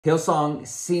Hillsong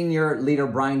senior leader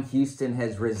Brian Houston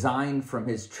has resigned from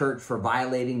his church for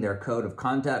violating their code of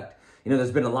conduct.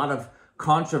 There's been a lot of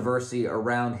controversy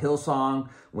around Hillsong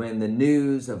when the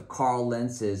news of Carl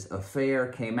Lentz's affair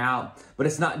came out. But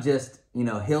it's not just,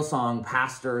 Hillsong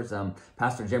pastors.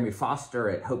 Pastor Jeremy Foster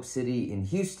at Hope City in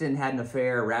Houston had an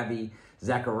affair. Rabbi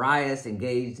Zacharias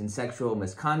engaged in sexual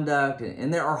misconduct.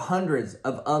 And there are hundreds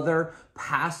of other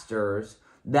pastors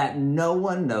that no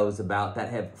one knows about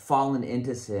that have fallen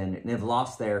into sin and have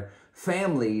lost their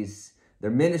families,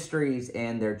 their ministries,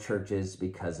 and their churches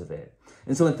because of it.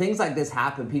 And so when things like this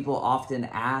happen, people often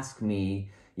ask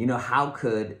me, how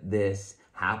could this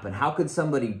happen? How could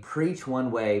somebody preach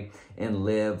one way and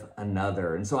live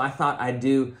another? And so I thought I'd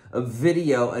do a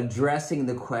video addressing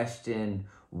the question,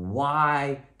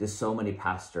 why do so many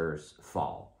pastors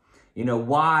fall?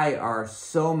 Why are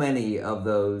so many of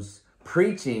those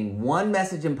preaching one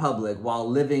message in public while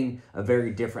living a very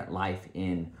different life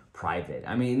in private?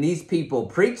 These people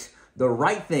preach the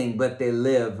right thing, but they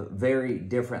live very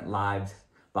different lives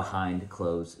behind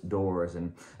closed doors.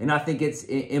 And I think it's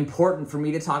important for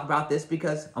me to talk about this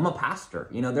because I'm a pastor.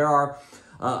 There are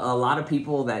a lot of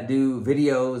people that do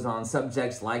videos on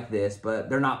subjects like this, but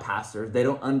they're not pastors. They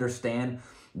don't understand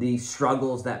the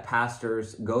struggles that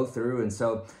pastors go through. And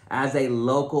so as a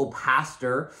local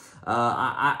pastor,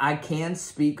 I can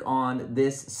speak on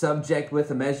this subject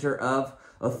with a measure of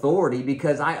authority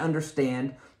because I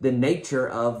understand the nature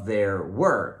of their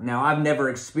work. Now, I've never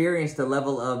experienced the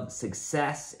level of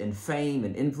success and fame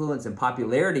and influence and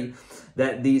popularity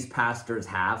that these pastors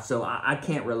have, so I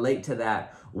can't relate to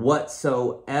that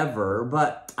whatsoever,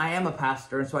 but I am a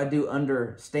pastor, and so I do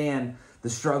understand the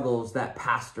struggles that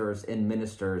pastors and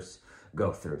ministers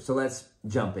go through. So let's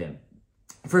jump in.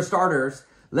 For starters,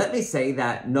 let me say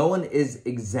that no one is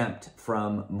exempt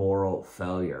from moral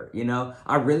failure.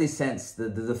 I really sense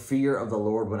the fear of the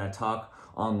Lord when I talk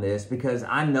on this because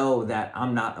I know that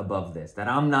I'm not above this, that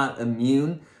I'm not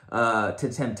immune to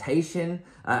temptation.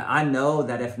 I know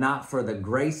that if not for the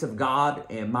grace of God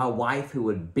and my wife who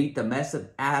would beat the mess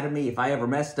out of me if I ever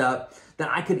messed up, that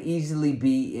I could easily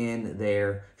be in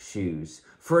their shoes.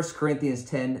 1 Corinthians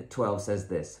 10:12 says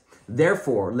this,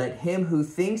 "Therefore, let him who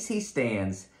thinks he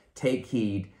stands take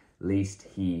heed lest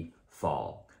he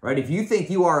fall." Right? If you think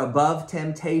you are above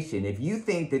temptation, if you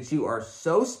think that you are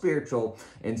so spiritual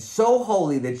and so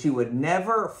holy that you would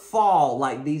never fall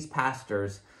like these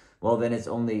pastors, well, then it's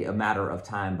only a matter of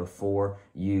time before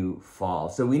you fall.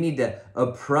 So we need to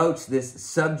approach this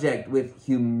subject with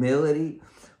humility,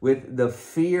 with the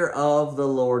fear of the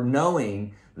Lord,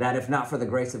 knowing that if not for the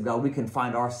grace of God, we can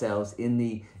find ourselves in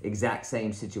the exact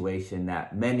same situation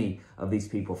that many of these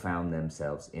people found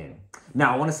themselves in.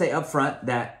 Now, I want to say up front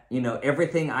that,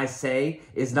 everything I say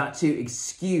is not to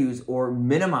excuse or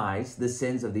minimize the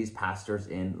sins of these pastors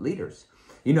and leaders.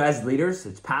 As leaders,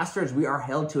 as pastors, we are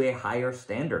held to a higher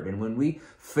standard. And when we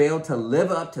fail to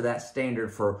live up to that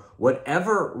standard for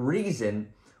whatever reason,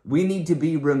 we need to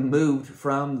be removed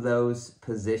from those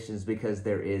positions because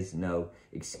there is no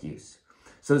excuse.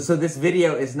 So this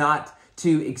video is not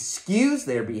to excuse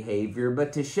their behavior,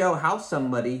 but to show how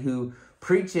somebody who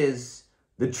preaches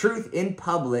the truth in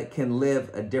public can live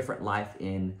a different life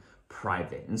in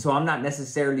private. And so I'm not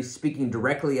necessarily speaking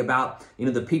directly about,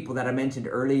 the people that I mentioned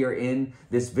earlier in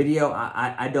this video.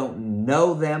 I don't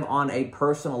know them on a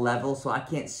personal level, so I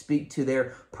can't speak to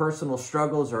their personal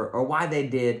struggles or why they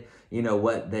did,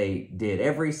 what they did.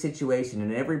 Every situation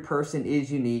and every person is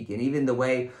unique, and even the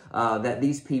way that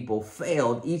these people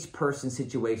failed, each person's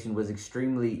situation was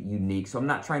extremely unique. So I'm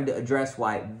not trying to address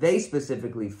why they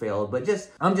specifically failed, but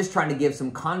I'm just trying to give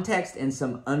some context and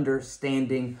some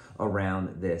understanding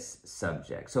around this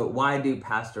subject. So why do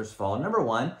pastors fall? Number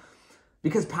one,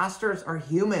 because pastors are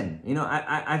human.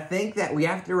 I think that we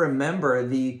have to remember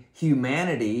the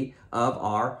humanity of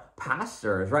our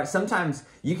pastors, right? Sometimes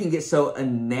you can get so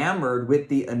enamored with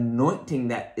the anointing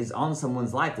that is on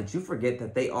someone's life that you forget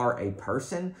that they are a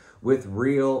person with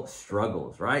real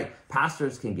struggles, right?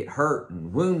 Pastors can get hurt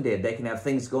and wounded. They can have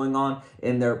things going on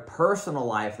in their personal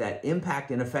life that impact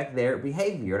and affect their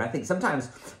behavior. And I think sometimes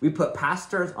we put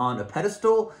pastors on a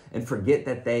pedestal and forget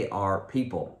that they are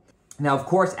people. Now, of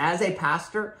course, as a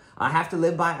pastor, I have to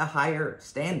live by a higher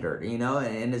standard,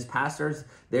 and as pastors,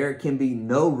 there can be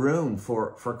no room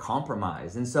for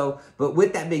compromise. And so, but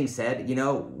with that being said,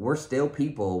 we're still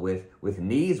people with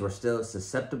needs. We're still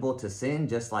susceptible to sin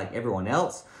just like everyone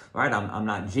else, right? I'm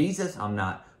not Jesus. I'm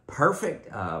not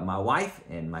perfect. My wife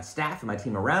and my staff and my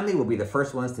team around me will be the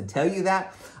first ones to tell you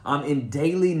that. I'm in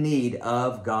daily need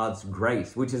of God's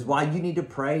grace, which is why you need to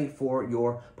pray for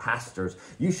your pastors.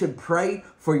 You should pray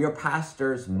for your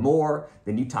pastors more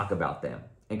than you talk about them.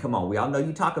 And come on, we all know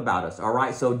you talk about us, all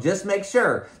right? So just make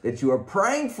sure that you are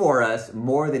praying for us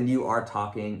more than you are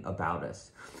talking about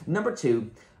us. Number 2,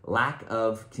 lack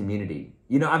of community.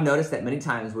 You know, I've noticed that many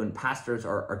times when pastors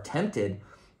are tempted,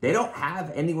 they don't have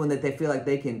anyone that they feel like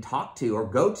they can talk to or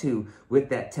go to with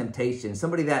that temptation.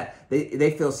 Somebody that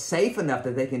they feel safe enough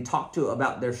that they can talk to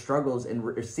about their struggles and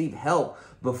receive help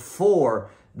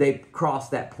before they cross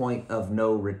that point of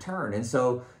no return. And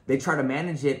so they try to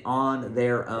manage it on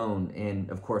their own. And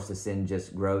of course, the sin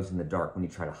just grows in the dark when you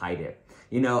try to hide it.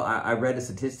 You know, I read a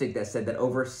statistic that said that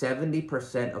over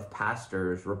 70% of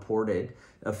pastors reported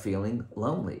of feeling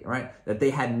lonely, right? That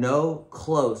they had no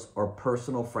close or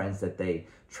personal friends that they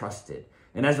trusted.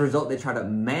 And as a result, they try to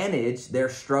manage their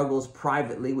struggles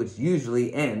privately, which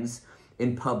usually ends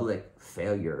in public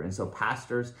failure. And so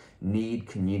pastors need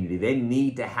community. They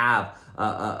need to have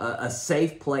a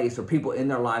safe place or people in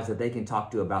their lives that they can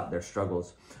talk to about their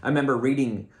struggles. I remember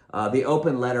reading the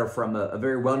open letter from a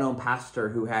very well-known pastor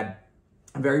who had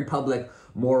a very public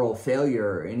moral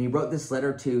failure. And he wrote this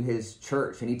letter to his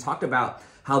church. And he talked about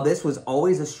how this was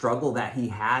always a struggle that he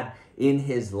had in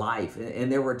his life. And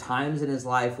there were times in his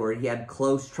life where he had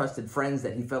close, trusted friends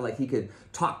that he felt like he could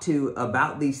talk to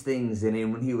about these things.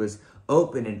 And when he was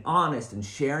open and honest and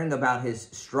sharing about his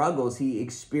struggles, he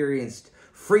experienced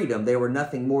freedom. They were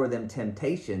nothing more than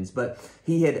temptations, but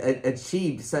he had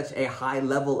achieved such a high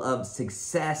level of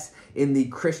success in the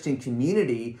Christian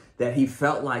community that he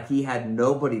felt like he had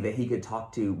nobody that he could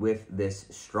talk to with this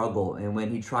struggle. And when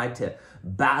he tried to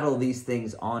battle these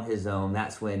things on his own,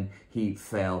 that's when he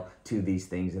fell to these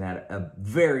things and had a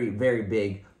very, very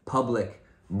big public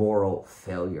moral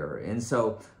failure. And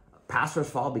so pastors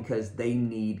fall because they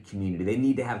need community. They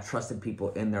need to have trusted people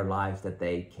in their lives that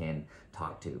they can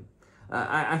talk to.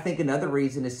 I think another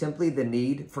reason is simply the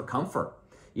need for comfort.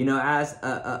 You know, as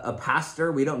a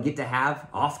pastor, we don't get to have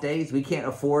off days. We can't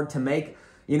afford to make,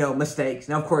 mistakes.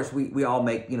 Now, of course, we all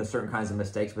make, certain kinds of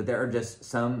mistakes, but there are just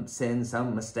some sins,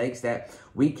 some mistakes that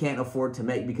we can't afford to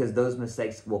make because those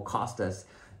mistakes will cost us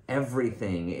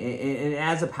everything. And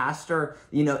as a pastor,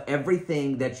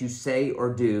 everything that you say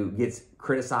or do gets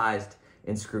criticized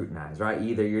and scrutinized, right?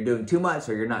 Either you're doing too much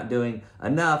or you're not doing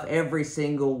enough. Every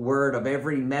single word of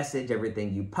every message,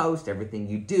 everything you post, everything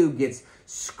you do gets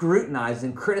scrutinized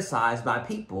and criticized by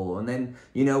people. And then,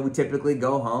 we typically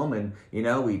go home and,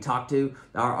 we talk to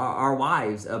our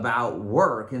wives about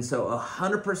work. And so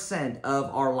 100% of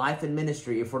our life and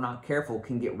ministry, if we're not careful,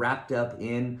 can get wrapped up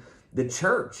in the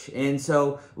church. And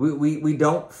so we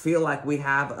don't feel like we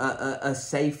have a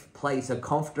safe place, a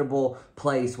comfortable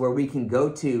place where we can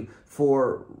go to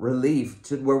for relief,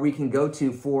 where we can go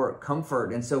to for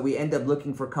comfort. And so we end up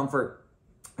looking for comfort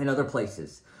in other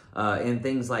places, in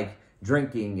things like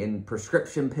drinking and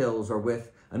prescription pills or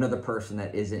with another person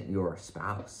that isn't your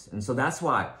spouse. And so that's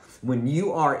why when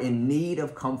you are in need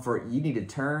of comfort, you need to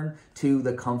turn to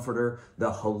the Comforter, the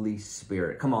Holy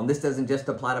Spirit. Come on, this doesn't just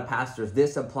apply to pastors.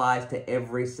 This applies to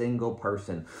every single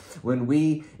person. When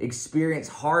we experience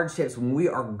hardships, when we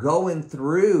are going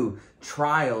through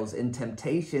trials and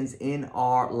temptations in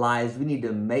our lives, we need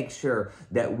to make sure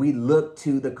that we look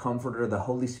to the Comforter, the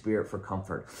Holy Spirit, for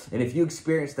comfort. And if you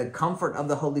experience the comfort of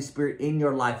the Holy Spirit in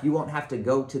your life, you won't have to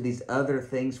go to these other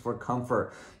things for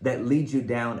comfort that lead you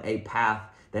down a path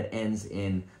that ends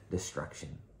in destruction.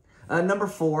 Number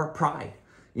 4, pride.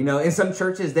 In some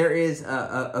churches, there is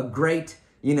a great,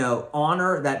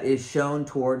 honor that is shown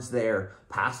towards their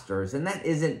pastors. And that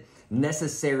isn't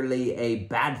necessarily a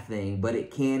bad thing, but it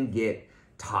can get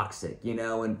toxic,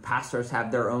 and pastors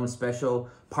have their own special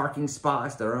parking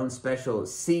spots, their own special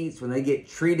seats. When they get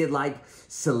treated like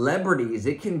celebrities,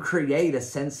 it can create a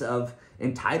sense of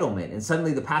entitlement. And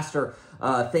suddenly the pastor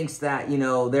thinks that,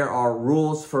 there are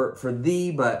rules for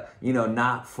thee, but,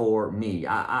 not for me.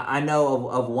 I know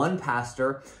of one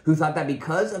pastor who thought that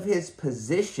because of his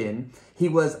position, he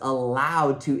was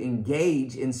allowed to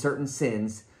engage in certain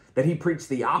sins that he preached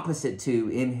the opposite to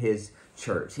in his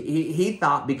church. He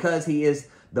thought because he is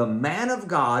the man of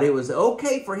God, it was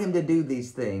okay for him to do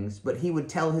these things, but he would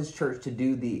tell his church to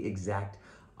do the exact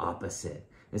opposite.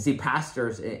 And see,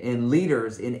 pastors and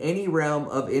leaders in any realm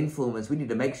of influence, we need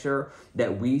to make sure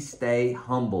that we stay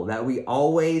humble, that we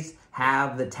always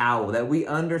have the towel, that we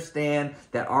understand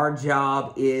that our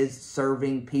job is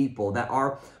serving people, that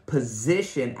our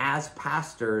position as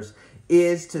pastors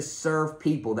is to serve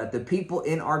people, that the people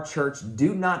in our church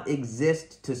do not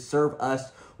exist to serve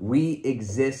us. We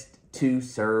exist to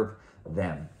serve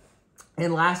them.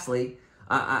 And lastly,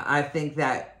 I think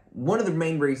that one of the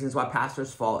main reasons why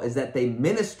pastors fall is that they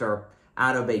minister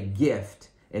out of a gift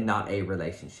and not a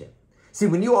relationship. See,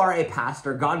 when you are a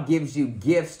pastor, God gives you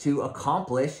gifts to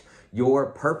accomplish your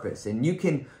purpose. And you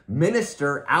can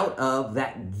minister out of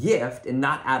that gift and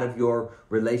not out of your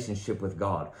relationship with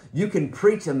God. You can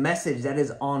preach a message that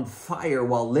is on fire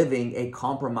while living a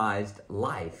compromised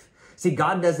life. See,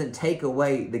 God doesn't take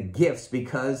away the gifts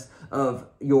because of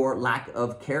your lack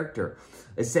of character.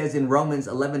 It says in Romans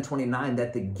 11:29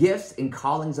 that the gifts and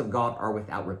callings of God are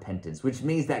without repentance, which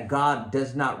means that God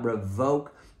does not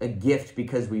revoke a gift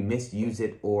because we misuse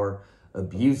it or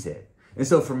abuse it. And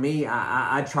so for me,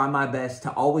 I try my best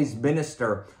to always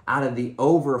minister out of the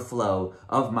overflow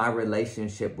of my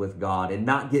relationship with God and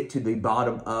not get to the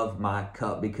bottom of my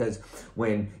cup, because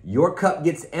when your cup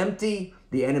gets empty,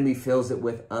 the enemy fills it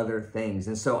with other things.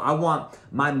 And so I want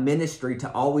my ministry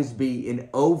to always be an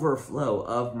overflow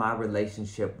of my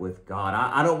relationship with God.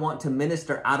 I don't want to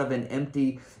minister out of an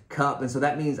empty cup. And so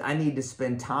that means I need to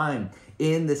spend time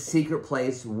in the secret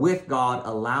place with God,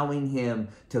 allowing him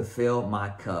to fill my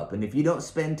cup. And if you don't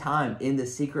spend time in the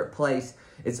secret place,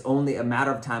 it's only a matter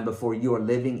of time before you are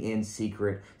living in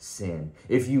secret sin.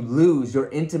 If you lose your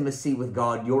intimacy with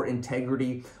God, your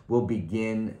integrity will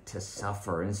begin to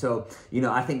suffer. And so,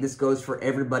 I think this goes for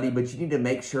everybody, but you need to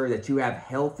make sure that you have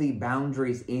healthy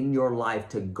boundaries in your life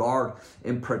to guard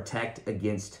and protect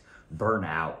against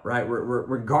burnout, right?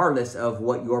 Regardless of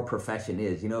what your profession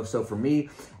is, So for me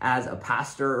as a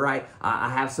pastor, right, I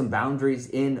have some boundaries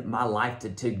in my life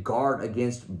to guard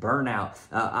against burnout.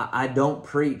 I don't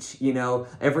preach,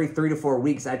 every 3 to 4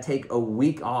 weeks. I take a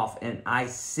week off and I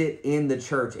sit in the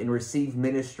church and receive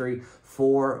ministry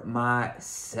for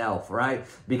myself, right?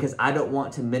 Because I don't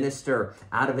want to minister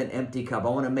out of an empty cup. I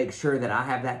want to make sure that I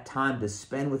have that time to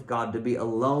spend with God, to be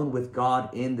alone with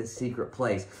God in the secret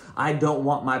place. I don't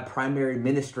want my primary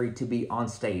ministry to be on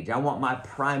stage. I want my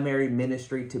primary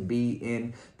ministry to be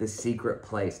in the secret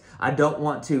place. I don't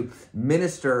want to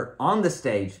minister on the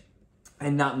stage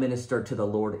and not minister to the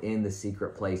Lord in the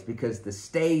secret place, because the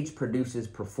stage produces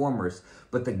performers,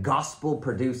 but the gospel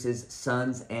produces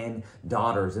sons and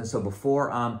daughters. And so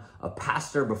before I'm a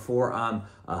pastor, before I'm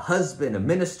a husband, a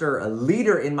minister, a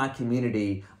leader in my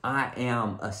community, I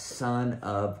am a son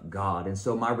of God. And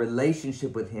so my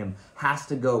relationship with him has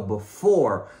to go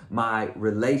before my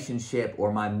relationship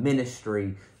or my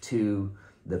ministry to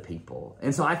the people.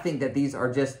 And so I think that these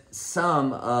are just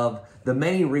some of the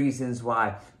many reasons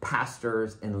why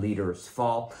pastors and leaders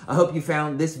fall. I hope you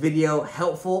found this video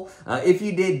helpful. If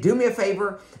you did, do me a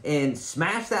favor and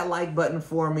smash that like button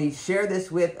for me. Share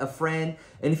this with a friend.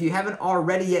 And if you haven't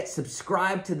already yet,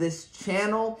 subscribe to this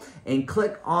channel and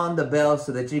click on the bell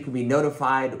so that you can be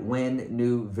notified when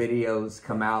new videos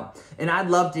come out. And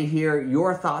I'd love to hear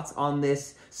your thoughts on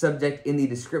this subject in the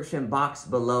description box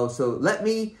below. So let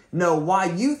me know why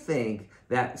you think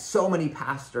that so many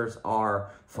pastors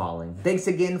are falling. Thanks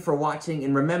again for watching.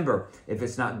 And remember, if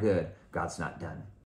it's not good, God's not done.